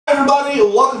everybody,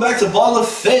 welcome back to Ball of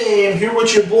Fame. Here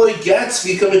with your boy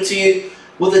Gatsby coming to you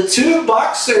with a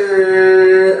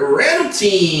 2-boxer random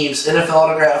teams NFL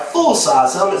autograph full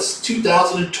size helmets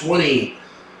 2020.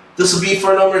 This will be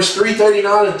for numbers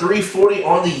 339 and 340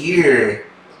 on the year.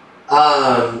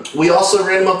 We also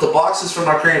ran up the boxes from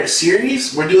our current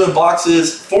series. We're doing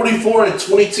boxes 44 and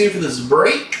 22 for this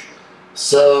break.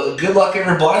 So good luck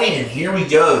everybody, and here we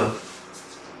go.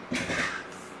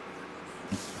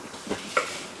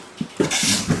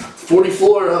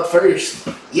 44 up first.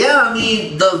 Yeah, I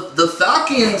mean the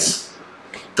Falcons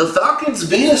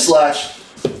beat us last.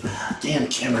 Damn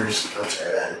cameras! I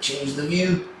had to change the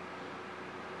view.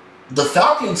 The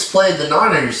Falcons played the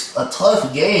Niners a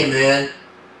tough game, man.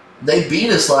 They beat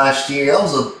us last year.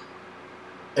 And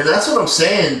that's what I'm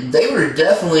saying. They were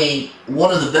definitely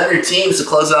one of the better teams to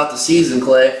close out the season,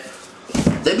 Clay.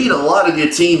 They beat a lot of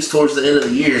good teams towards the end of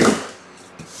the year.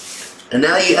 And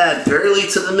now you add Gurley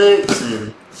to the mix,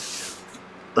 and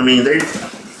I mean,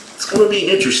 it's going to be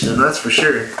interesting, that's for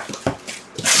sure.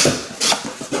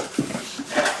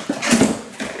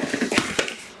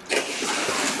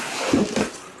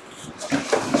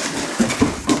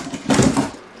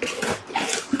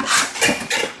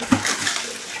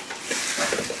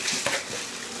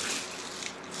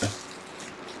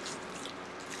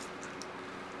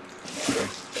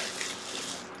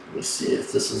 Let me see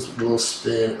if this is will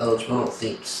spin eligible. I don't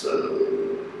think so.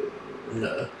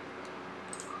 No.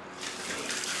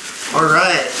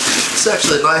 Alright, it's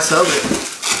actually a nice helmet.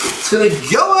 It's going to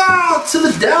go out to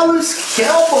the Dallas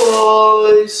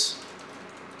Cowboys.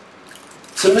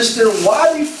 To Mr.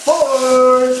 Whitey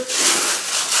Ford.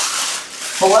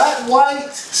 Flat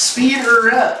white speed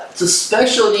rep. To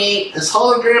specialty is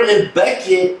hologram and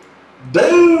Beckett.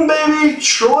 Boom, baby.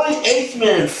 Troy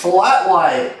Aikman, flat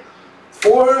white.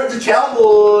 For the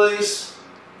Cowboys.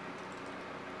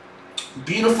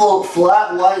 Beautiful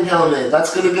flat white helmet.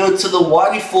 That's going to go to the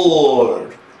Whitey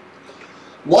Ford.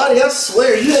 Whitey, I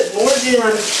swear, you had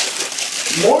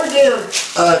more damn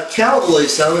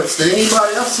Cowboys helmets than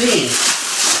anybody I've seen.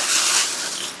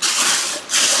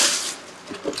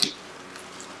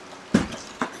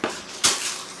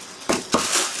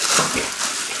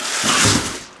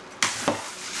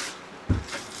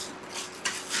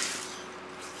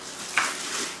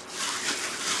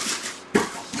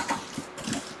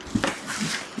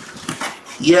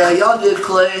 Yeah, y'all did,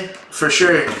 Clay, for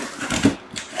sure.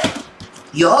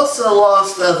 You also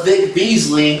lost Vic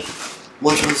Beasley,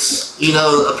 which was, you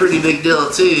know, a pretty big deal,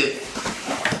 too.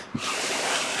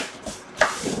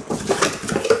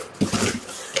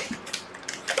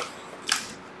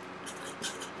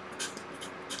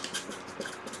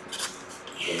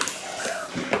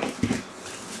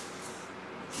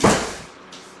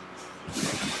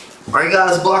 Alright,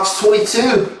 guys, box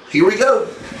 22. Here we go.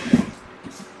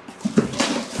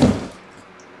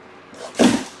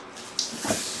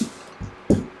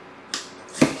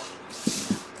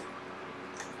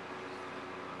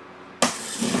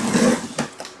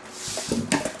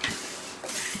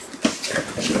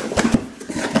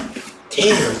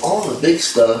 Damn, all the big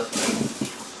stuff.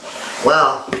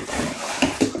 Wow.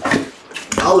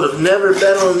 I would have never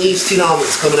bet on these two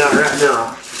helmets coming out right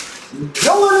now.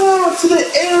 Going out to the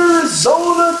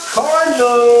Arizona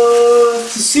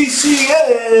Cardinals, to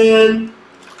CCN.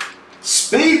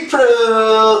 Speed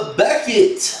Pro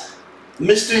Beckett.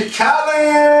 Mr.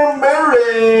 Kyler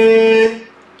Murray.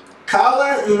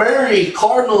 Kyler Murray,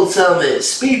 Cardinals helmet.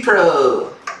 Speed Pro.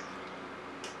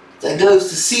 That goes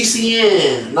to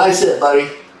CCN. Nice hit, buddy.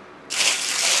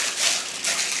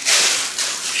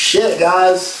 Shit,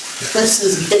 guys. This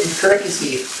is getting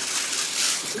crazy.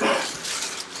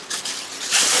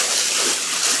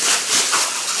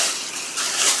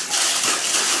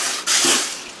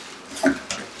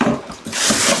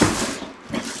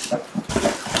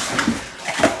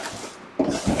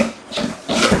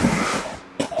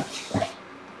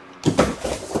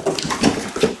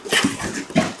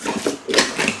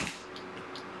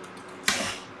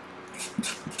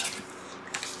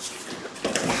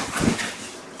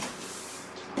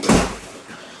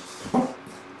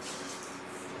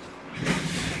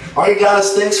 Alright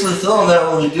guys, thanks for filming that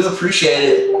one. We do appreciate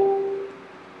it.